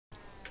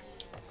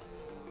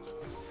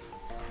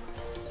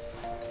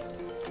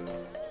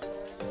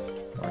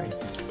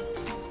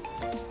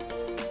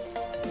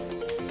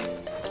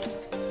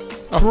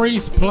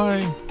Three's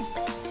playing.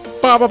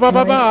 Ba ba ba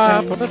ba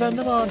ba. Put it in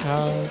the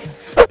montage.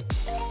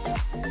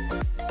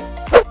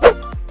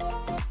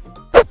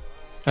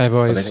 Hey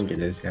boys. I think it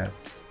is, yeah.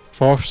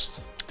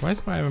 First, Why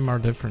is my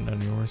MMR different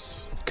than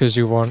yours? because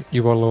you were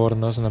lower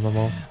than us in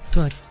MMO.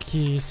 Fuck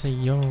you,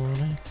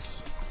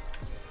 señores.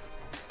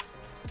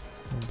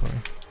 Oh boy.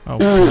 Oh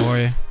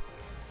boy.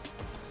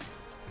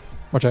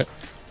 Watch out.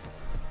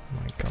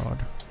 My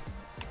god.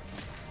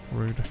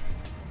 Rude.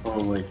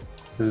 Holy.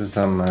 This is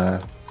some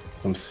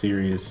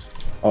serious...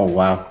 Oh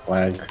wow,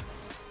 lag.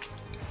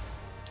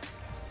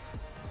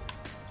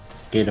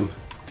 Get him.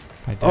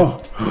 I did.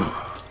 Oh!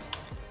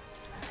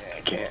 I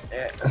can't.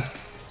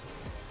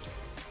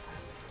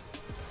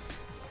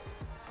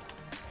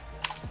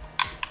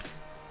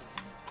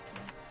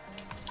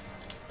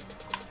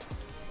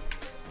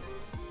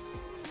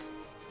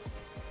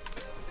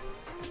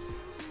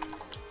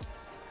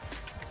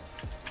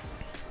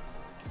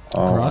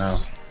 Oh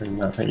Gross. wow. I did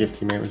not think his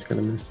teammate was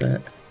gonna miss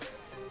that.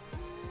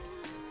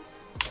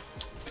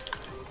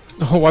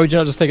 Oh, why would you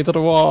not just take it to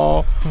the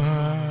wall?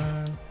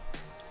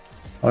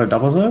 Oh, it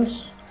doubles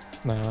those?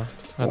 Nah, I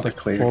had Oh, the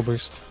clear. 4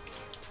 boost.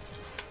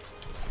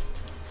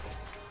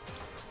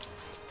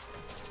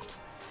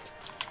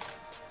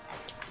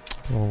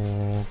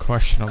 Oh,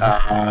 questionable.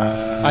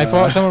 I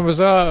thought someone was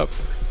up.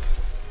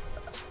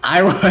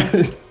 I was.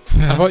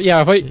 I thought the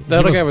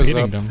other guy was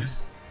beating up. them.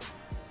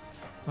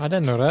 I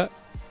didn't know that.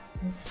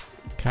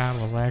 Cat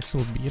was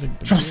actually beating them.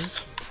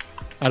 Just.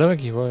 I don't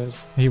think he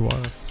was. He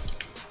was.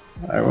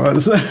 I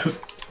was.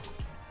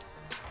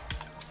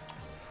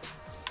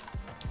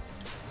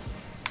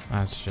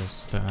 That's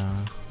just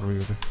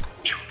rude.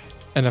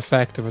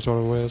 Ineffective is what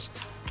it was.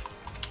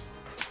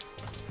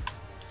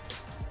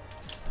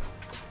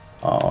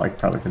 Oh, I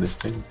probably could have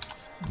stayed.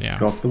 Yeah.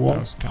 Go up the wall. That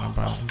was kind of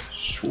bad.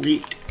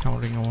 Sweet.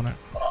 Counting on it.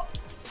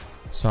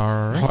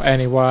 Sorry. Oh,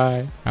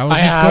 anyway. I was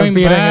just going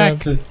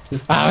back.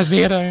 I was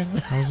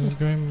beating. I was just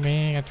going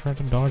back. I tried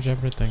to dodge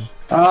everything.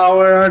 Oh,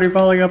 we're already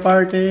falling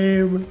apart,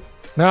 team.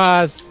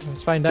 No, it's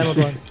fine. Down with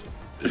one.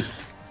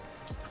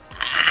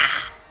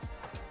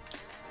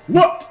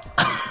 What?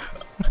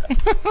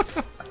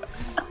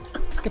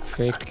 Get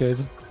faked,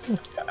 kids.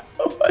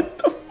 What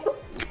the fuck?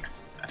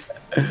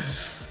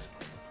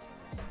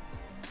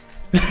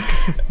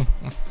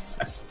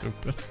 So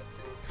stupid.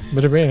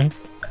 But it really.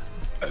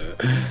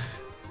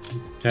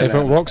 If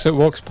it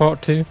works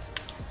part 2.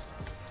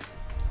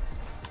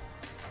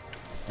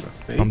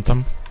 Bump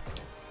them.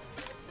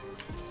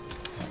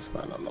 That's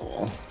not on the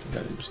wall. You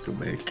gotta just go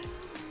back.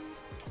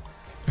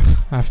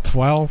 I have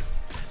 12.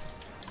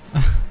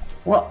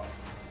 What?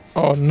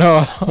 Oh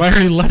no. Why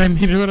are you letting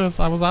me do this?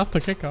 I was after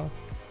kickoff.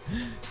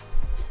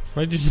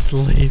 Why'd you just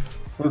leave?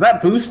 Was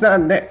that boost not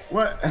net?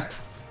 What?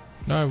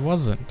 No, it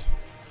wasn't.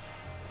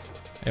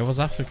 It was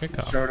after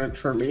kickoff. Started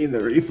for me the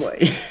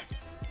replay.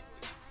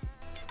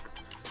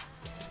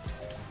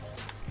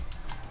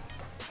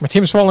 My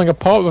team's falling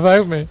apart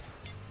without me.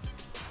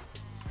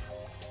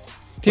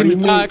 do you Team's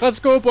mean? back. Let's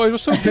go, boys. We're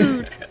so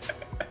good.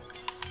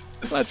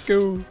 Let's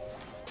go.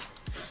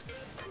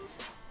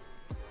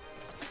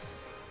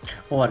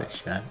 What a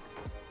shot.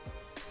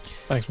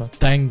 Thanks, man.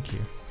 Thank you.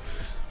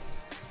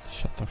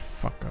 Shut the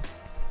fuck up.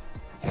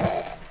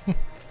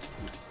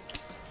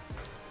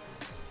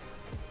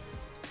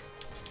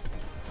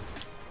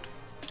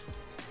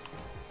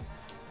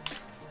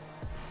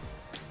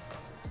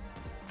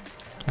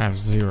 I have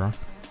 0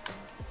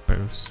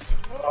 boost.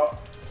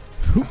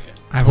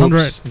 I have 100.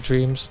 Hopes and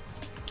dreams.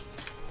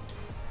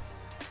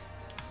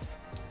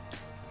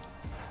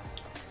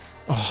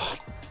 Oh,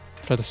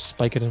 try to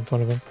spike it in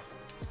front of him.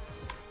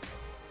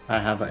 I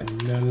have it in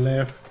the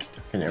left.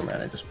 Okay, never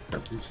mind. I just put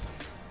a boost.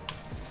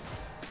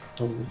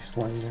 Holy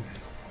slinger.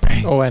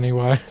 Bang. Oh,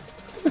 anyway.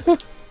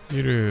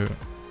 You do.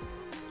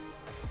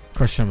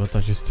 Questionable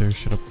touches too.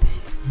 Shut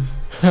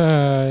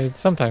up.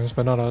 Sometimes,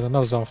 but not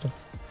as often.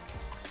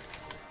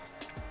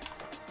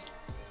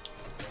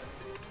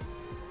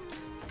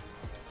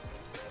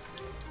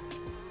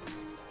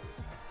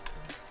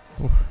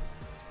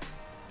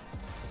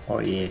 Oh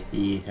yeah,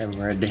 I'm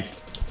ready.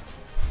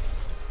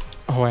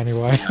 Oh,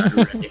 anyway.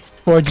 Why'd you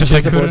Because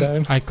I take the board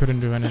down? couldn't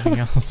do anything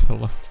else.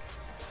 Hello.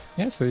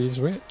 Yeah, so you just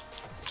wait.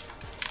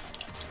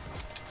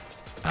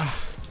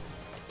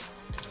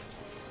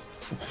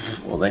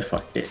 Well, they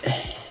fucked it.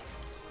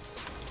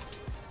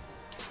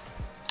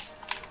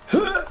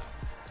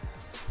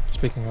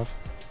 Speaking of.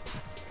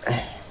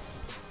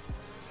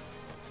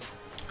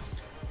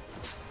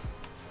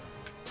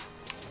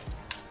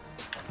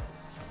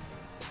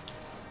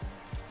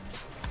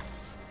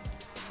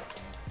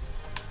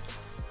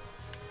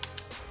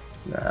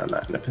 Nah, I'm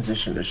not in a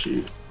position to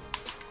shoot.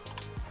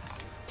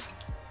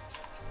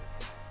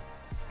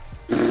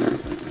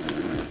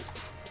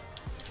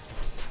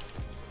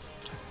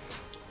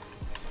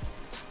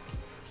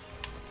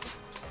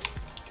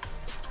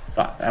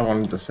 Fuck, I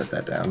wanted to set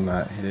that down,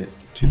 not hit it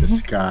to the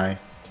sky.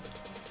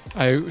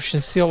 I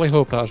sincerely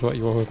hope that was what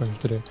you were hoping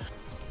to do.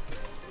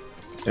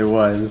 It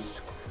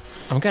was.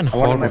 I'm getting I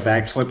wanted horrible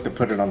my vibes. backflip to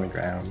put it on the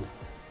ground.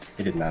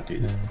 It did not do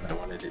that, but I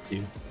wanted it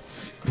to.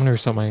 I'm gonna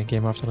restart my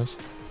game after this.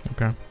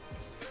 Okay.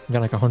 I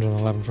got like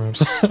 111 frames.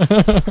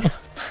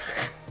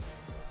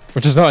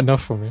 Which is not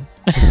enough for me.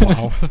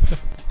 Wow.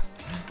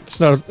 It's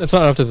not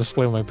enough to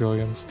display my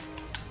brilliance.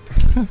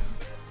 Do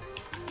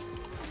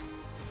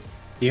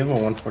you have a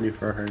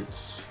 144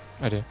 hertz?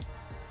 I do.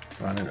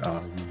 Run it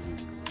on,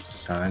 you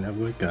son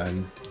of a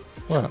gun.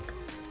 What?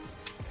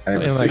 I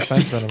have Not a even like 60.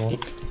 expensive anymore.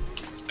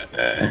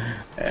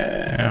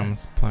 Yeah, I'm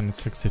playing at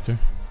 62.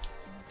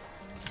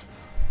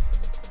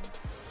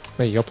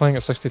 Wait, you're playing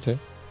at 62?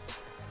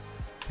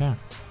 Yeah.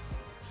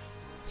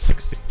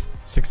 60.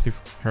 60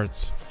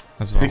 hertz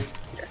as well.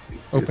 Yes,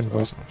 Open as well.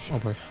 voice. Oh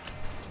boy.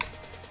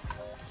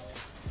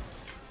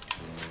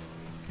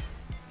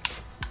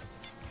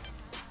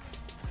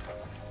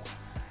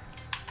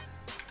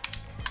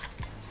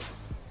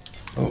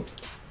 Oh,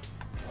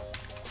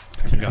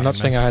 I'm not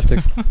saying I had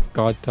to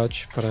god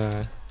touch, but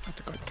I had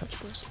to god touch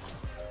boys.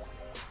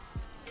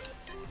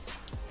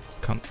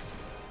 Cunt.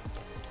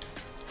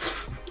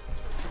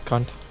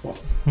 Cunt.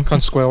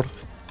 Cunt squared.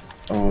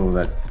 oh,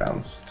 that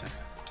bounced.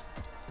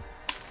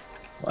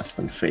 Less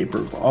than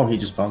favorable. Oh, he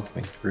just bumped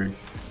me. Rude.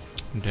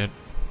 I'm dead.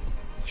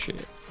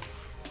 Shit.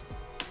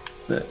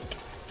 That.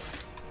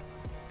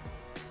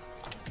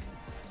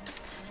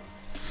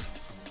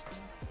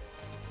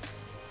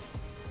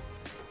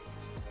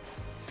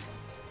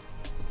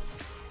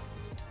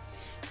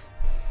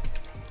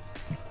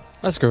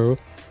 Let's go.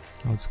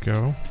 Let's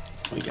go.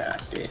 We got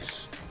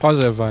this.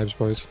 Positive vibes,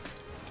 boys.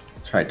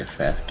 Tried to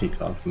fast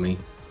kick off me.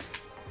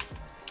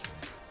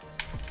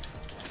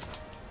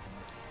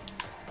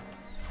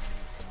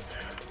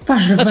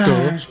 Let's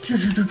go.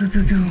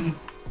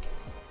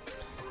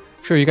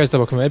 Sure, you guys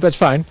double committed, but it's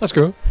fine. Let's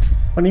go.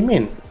 What do you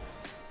mean?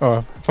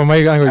 Oh, from my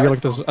angle, you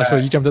looked as I swear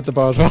you jumped at the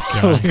bar as well.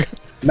 Let's go.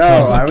 No,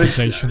 False I was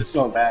accusations.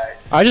 going back.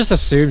 I just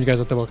assumed you guys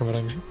were double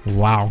committing.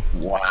 Wow.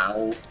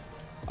 Wow.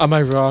 Am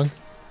I wrong?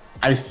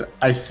 I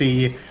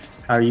see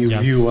how you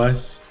Yes. view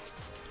us.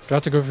 Do I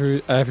have to go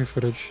through every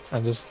footage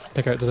and just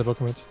pick out the double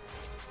commits?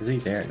 Is he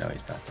there? No,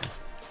 he's not there.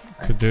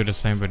 Could do the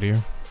same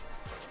video.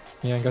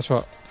 Yeah, and guess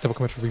what? Double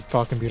commits would be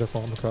fucking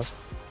beautiful on the cross.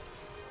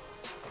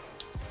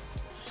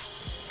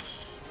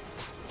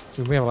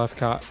 So we have a left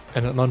cat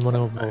in an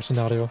unwinnable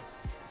scenario.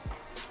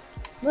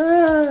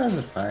 Nah, that's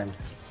fine. It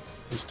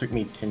just took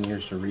me 10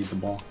 years to read the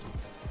ball.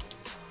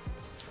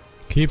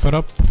 Keep it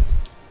up.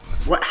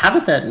 What? How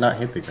did that not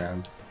hit the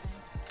ground?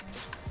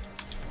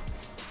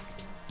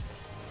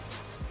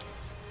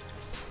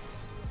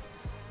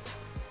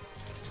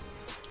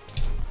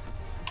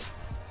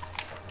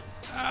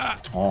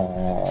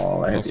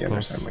 Oh, I hit That's the other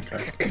close. side of my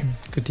car.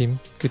 Good team,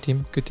 good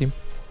team, good team.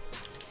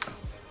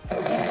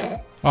 Oh,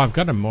 I've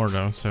got more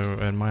though, so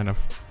it might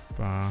have,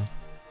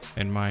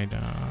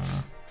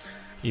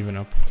 even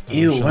up.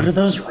 Ew, what eventually. are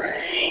those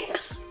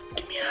ranks?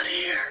 Get me out of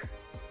here.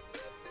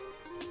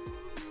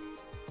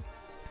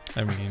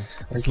 I mean,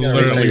 it's Okay,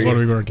 literally okay. what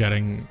we were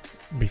getting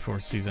before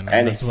season 8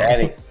 Annie, as well.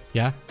 Annie,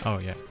 Yeah? Oh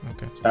yeah,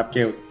 okay. stop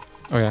cute.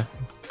 Oh yeah.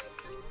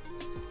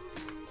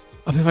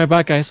 I'll be right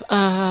back, guys.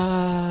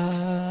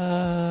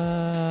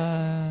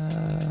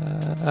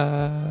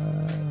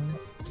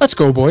 Let's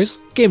go, boys.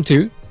 Game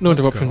 2. No Let's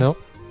interruption go. now.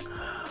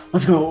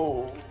 Let's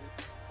go.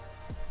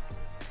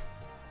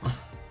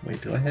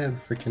 Wait, do I have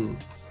freaking?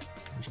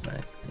 Where's my?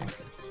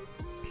 Yes.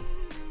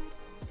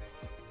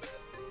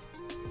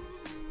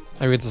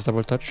 I read this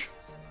double touch.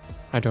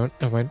 I don't.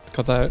 Never mind.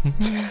 Cut that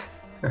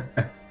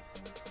out.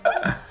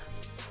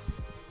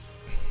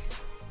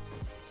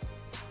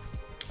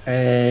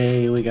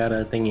 Hey, we got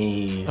a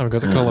thingy. I've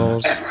got the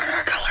colors.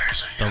 Our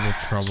colors. Double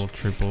trouble,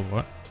 triple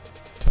what?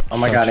 Oh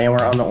my god, and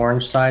we're on the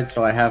orange side,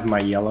 so I have my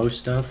yellow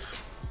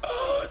stuff.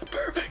 Oh, it's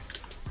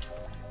perfect.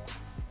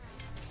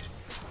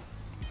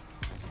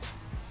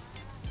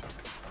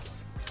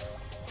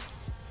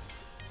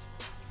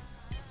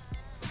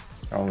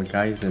 Oh, the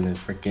guy's in a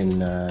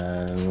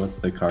freaking, what's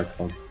the card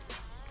called?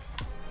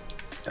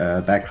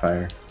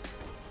 Backfire.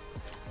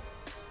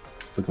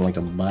 It's looking like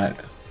a bot.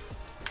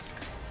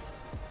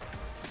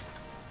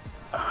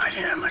 Oh, I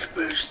didn't have much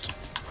boost.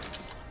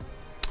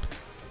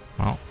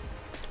 Wow.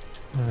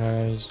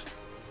 Nice.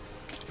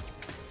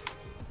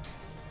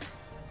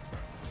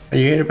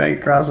 You hit it back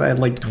across, I had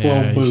like 12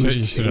 Yeah, boosts.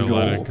 you should have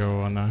let it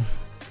go on the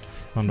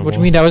What do wall. you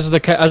mean? That was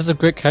a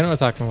great counter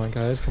attack moment,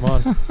 guys. Come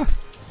on.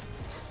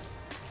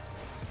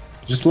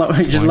 Just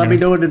let me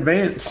know in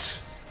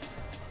advance.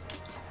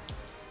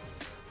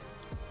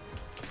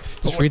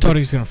 Just I read thought the,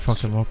 he's gonna fuck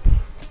him up.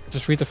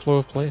 just read the flow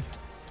of play.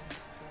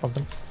 Of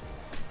them.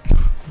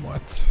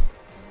 What?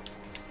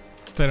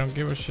 They don't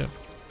give a shit.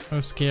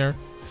 I'm scared.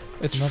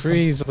 It's Nothing.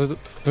 free, so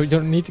you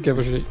don't need to give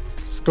a shit.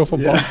 Just go for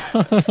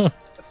ball.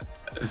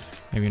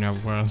 Maybe not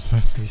whereas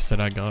you said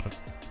I got it.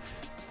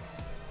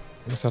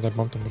 I said I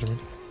bumped him, what do you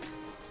mean?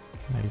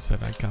 Yeah, you said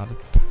I got it.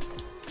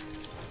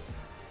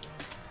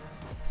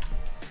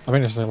 I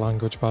think it's a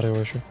language barrier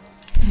issue.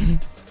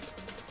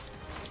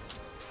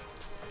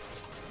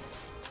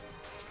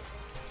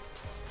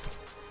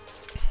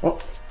 Oh.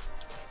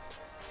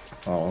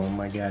 Oh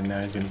my god,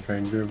 now he's gonna try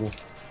and dribble.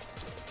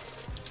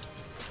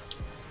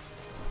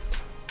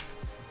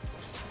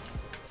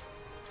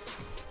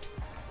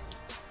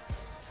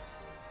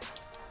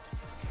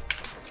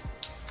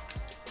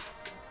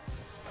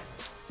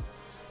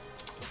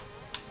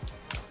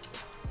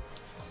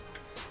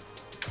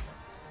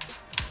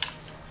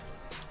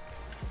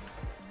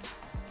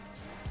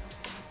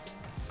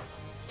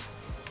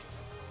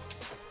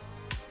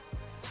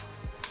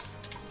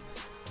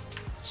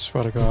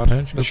 Swear to God,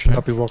 this should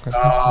not be walking.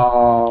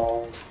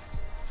 Oh.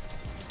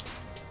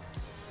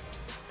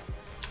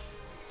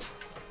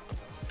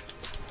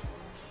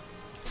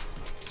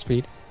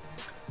 Speed.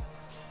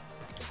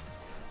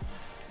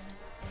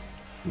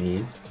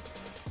 Me.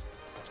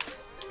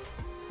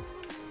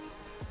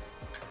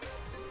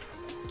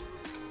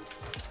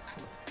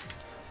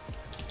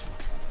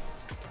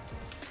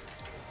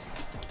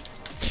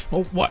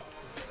 Oh, what?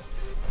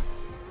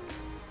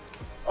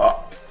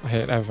 Oh. I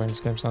hate everything this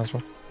game stands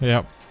for.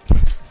 Yep.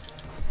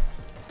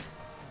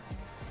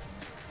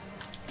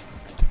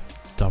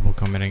 Double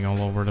committing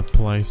all over the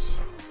place.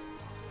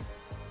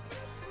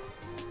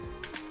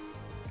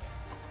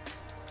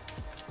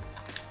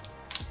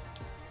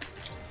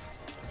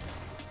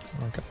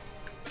 Okay.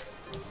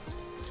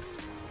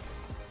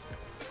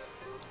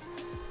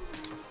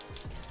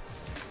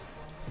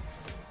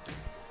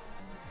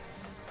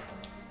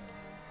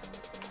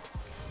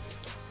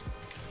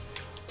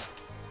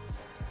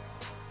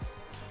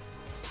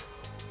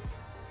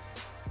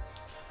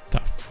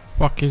 The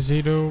fuck is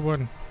he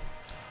doing?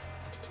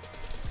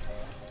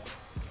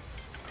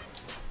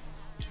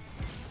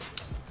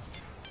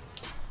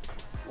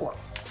 What?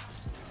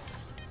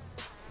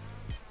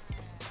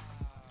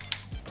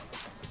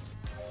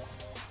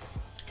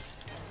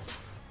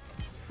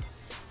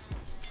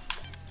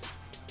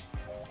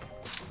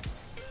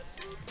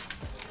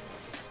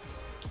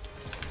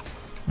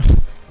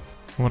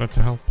 Wanted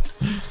to help.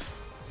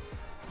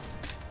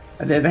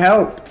 I didn't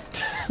help.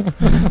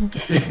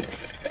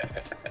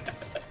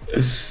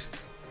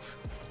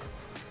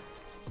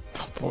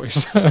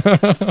 Boys.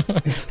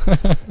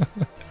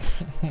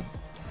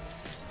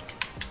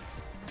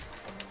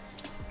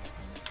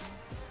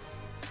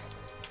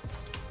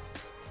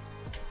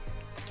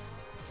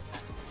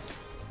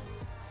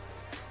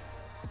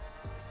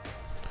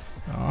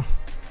 Oh.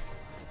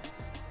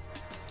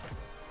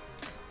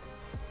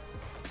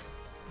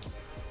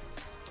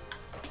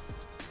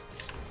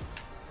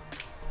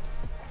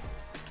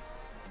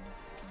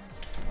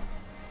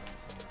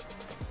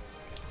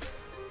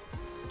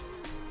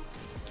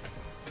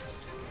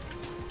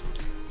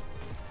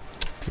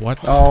 What?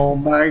 Oh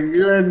my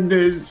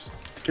goodness.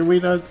 Can we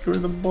not score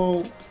the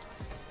ball?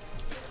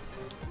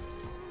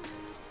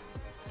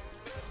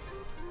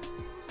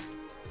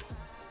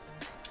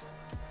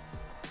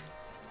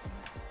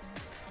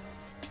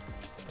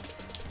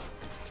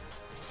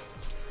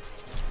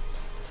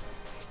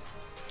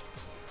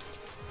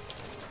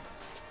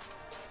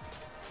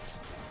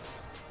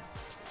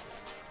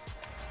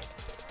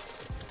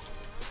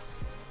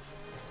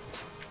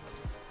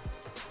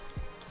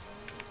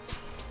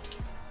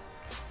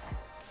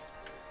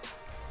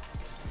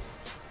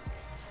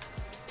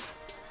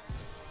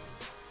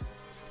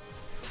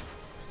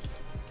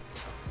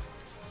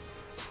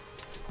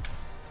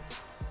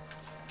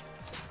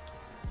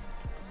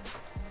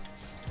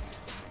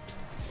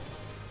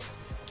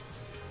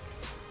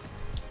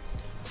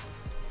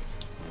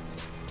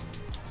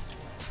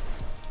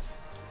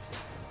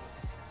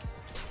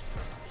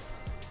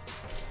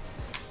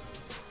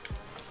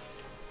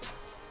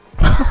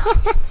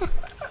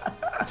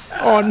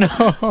 Oh no,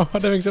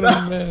 that makes it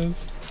a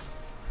mess.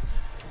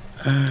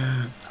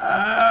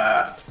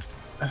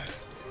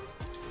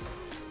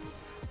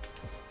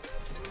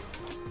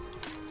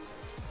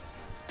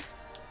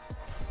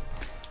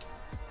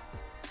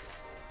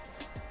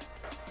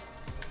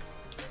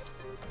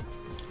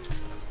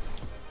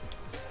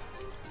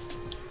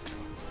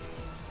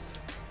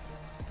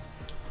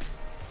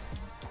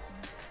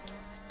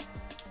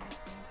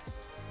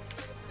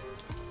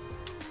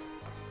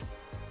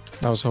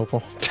 That was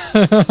hopeful.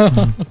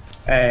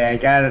 Hey, I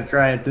gotta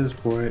try at this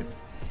point.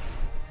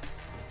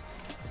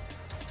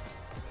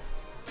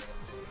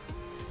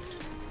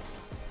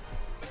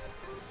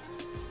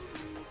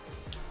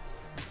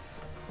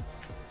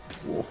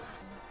 Whoa,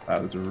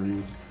 that was a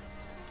read.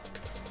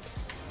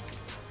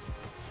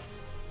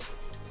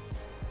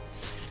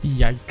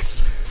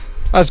 Yikes.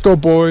 Let's go,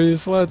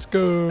 boys. Let's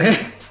go.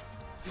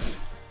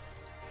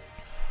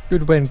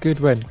 Good win, good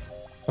win.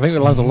 I think we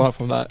learned a lot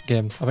from that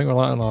game. I think we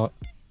learned a lot.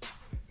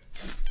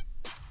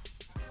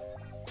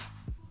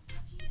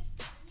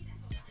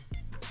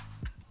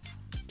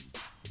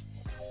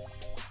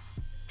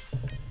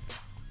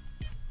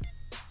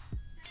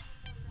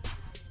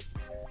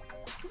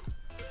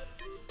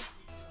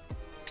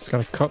 Just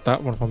gonna cut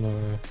that one from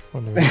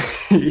the.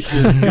 He's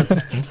just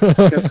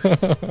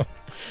gonna-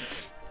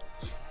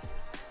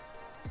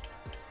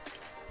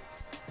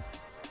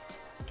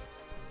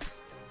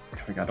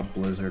 We got a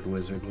blizzard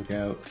wizard, look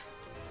out.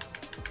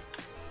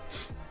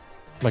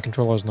 My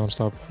controller is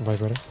non-stop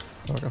vibrating.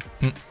 There we go.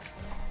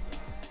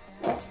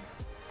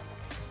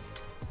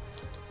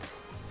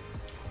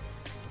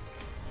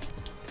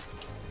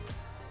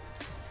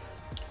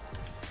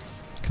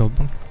 Killed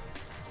one.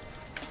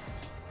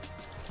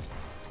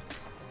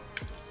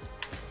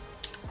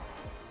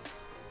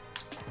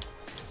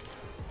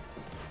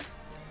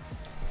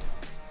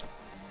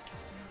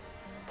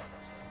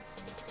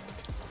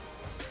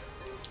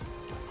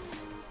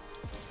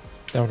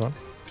 Down one.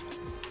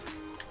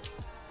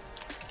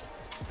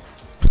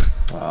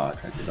 Oh, I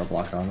tried to go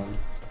block on them.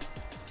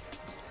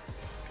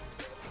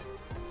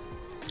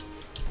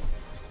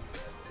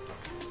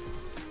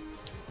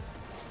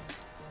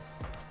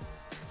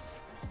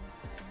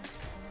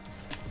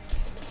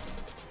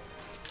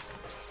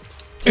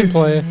 Good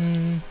play.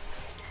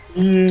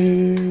 Yeah,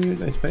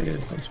 nice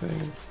players, nice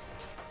players.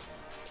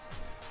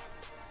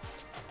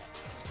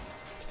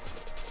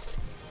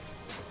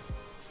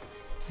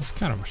 It's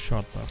kind of a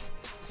shot though.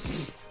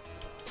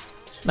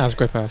 That was a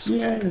great pass.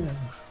 Yeah,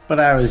 but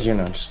I was, you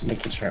know, just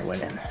making sure I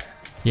went in.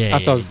 Yeah.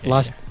 I thought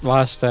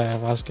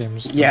last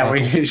games. Yeah,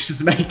 we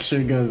just make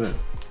sure it goes in.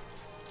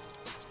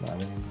 It's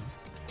not in.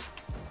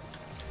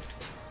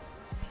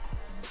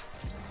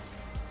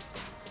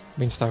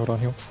 Being styled on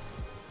here.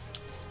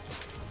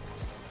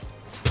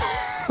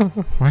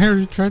 Why are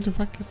you trying to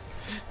fucking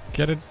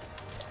get it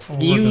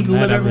over You the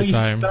net every literally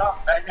time?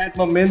 stopped. I had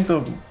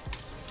momentum.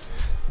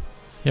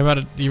 Yeah,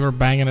 but you were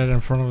banging it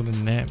in front of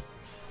the net.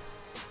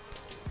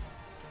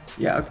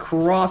 Yeah,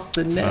 across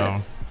the net.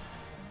 Oh.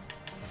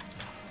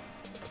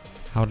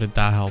 How did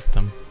that help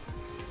them?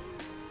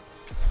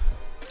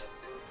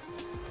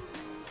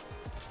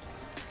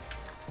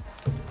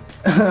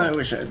 I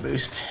wish I had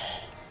boost.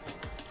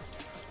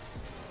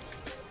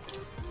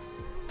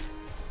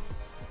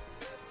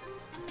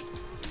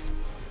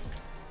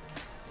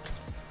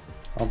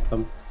 Help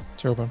them.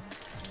 It's open.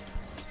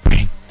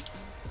 Bang.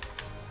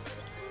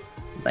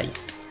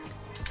 Nice.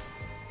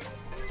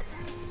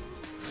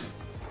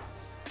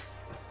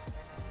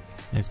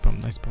 Nice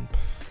bump, nice bump.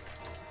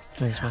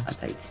 Thanks, man. I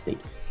take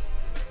stakes.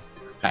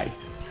 Hi.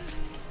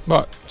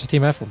 What? It's a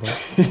team effort, bro.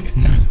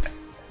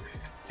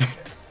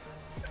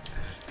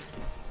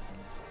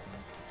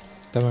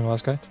 Demoing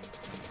last guy.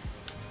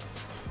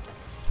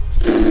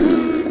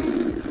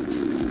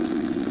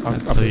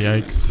 That's a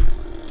yikes.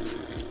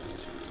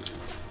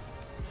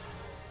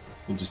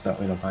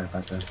 We don't talk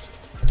about this.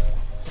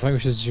 I think we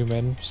should zoom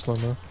in, slow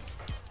mo.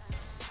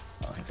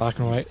 Oh, Black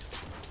and white.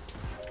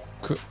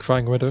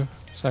 Crying widow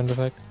sound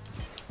effect.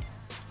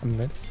 I'm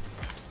mid.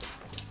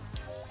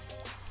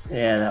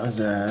 Yeah, that was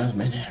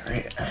mid,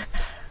 right?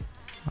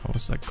 What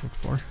was that good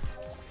for?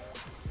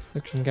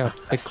 Look, you can get a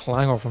big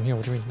clanger from here.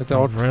 What do you mean? Look at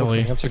all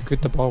Really? That's how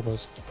good the ball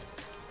was.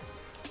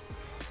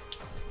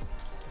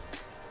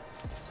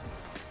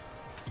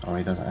 Oh,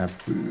 he doesn't have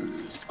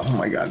boost. Oh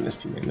my god, his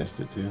teammate missed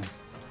it too.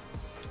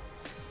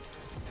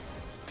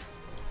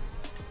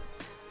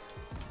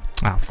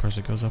 Ah, of course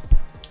it goes up.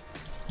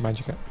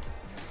 Magic it.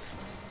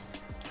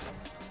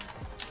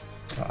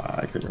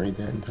 I couldn't read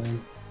that in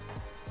time.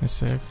 Nice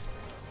save.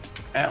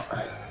 Ow.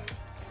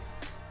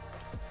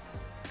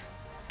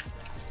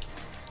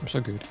 I'm so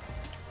good.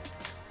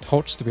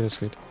 Hold stability is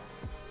good.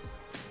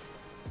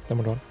 Then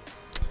we're done.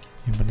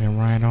 Yeah, but they're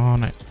right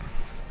on it.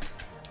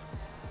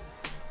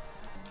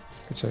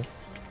 Good save.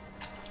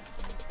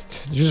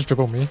 Did you just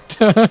dribble me?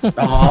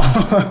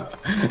 Oh.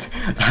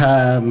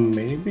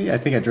 Maybe? I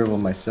think I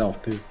dribbled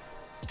myself too.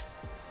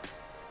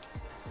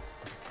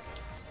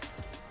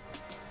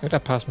 Look at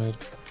that pass mode.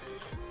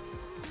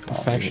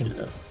 Perfection.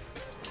 Oh,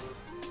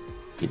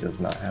 he does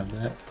not have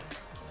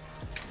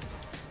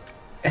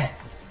that.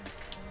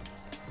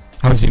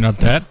 How is he not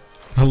dead?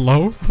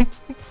 Hello?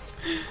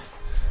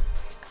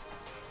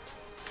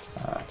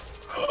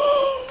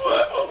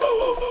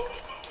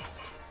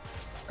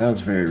 That was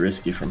very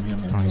risky from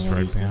him. Oh, he's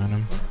right behind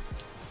him.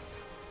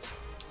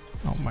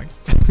 Oh my.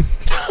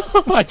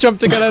 I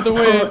jumped to get out of the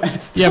way.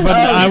 Yeah, but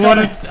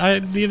I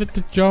needed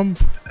to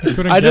jump. I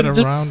couldn't get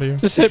around you.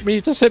 Just hit me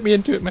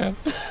into it, man.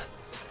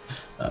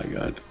 Oh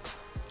god.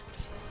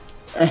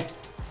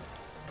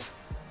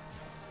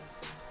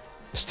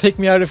 Just take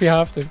me out if you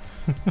have to.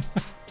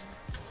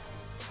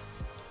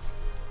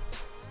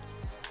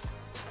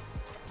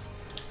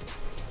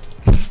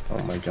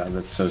 Oh my god,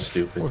 that's so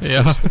stupid.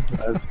 Yeah.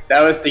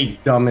 That was the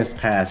dumbest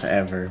pass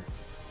ever.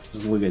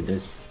 Just look at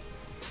this.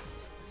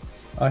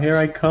 Oh, here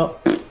I come.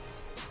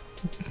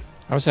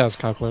 I would say I was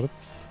calculated.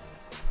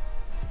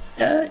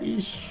 Yeah, you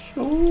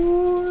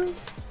sure?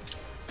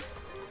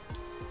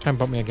 Try and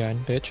bump me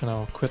again, bitch, and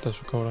I'll quit this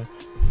recording.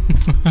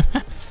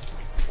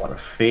 What a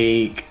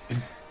fake.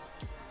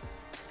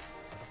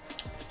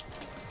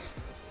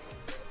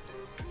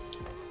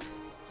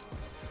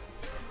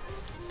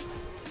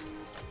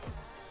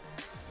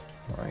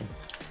 Nice.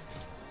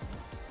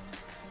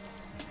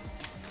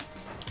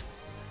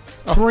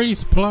 Oh.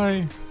 Threes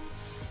play.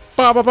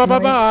 Ba ba ba ba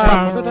ba.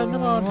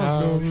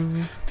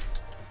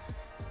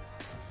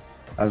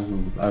 I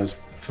was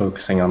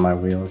focusing on my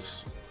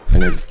wheels,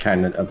 and it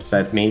kind of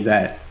upset me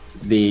that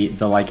the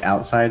like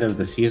outside of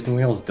the season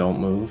wheels don't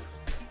move,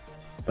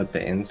 but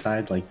the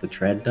inside, like the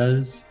tread,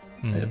 does.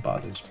 It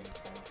bothers me.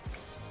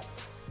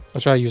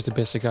 That's why I use the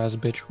basic as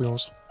bitch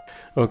wheels.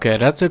 Okay,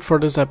 that's it for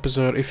this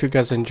episode. If you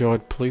guys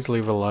enjoyed, please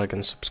leave a like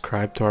and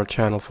subscribe to our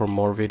channel for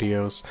more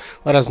videos.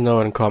 Let us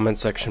know in the comment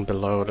section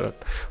below that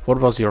what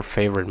was your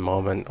favorite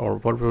moment or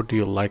what would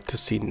you like to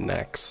see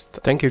next.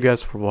 Thank you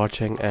guys for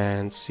watching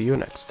and see you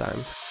next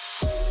time.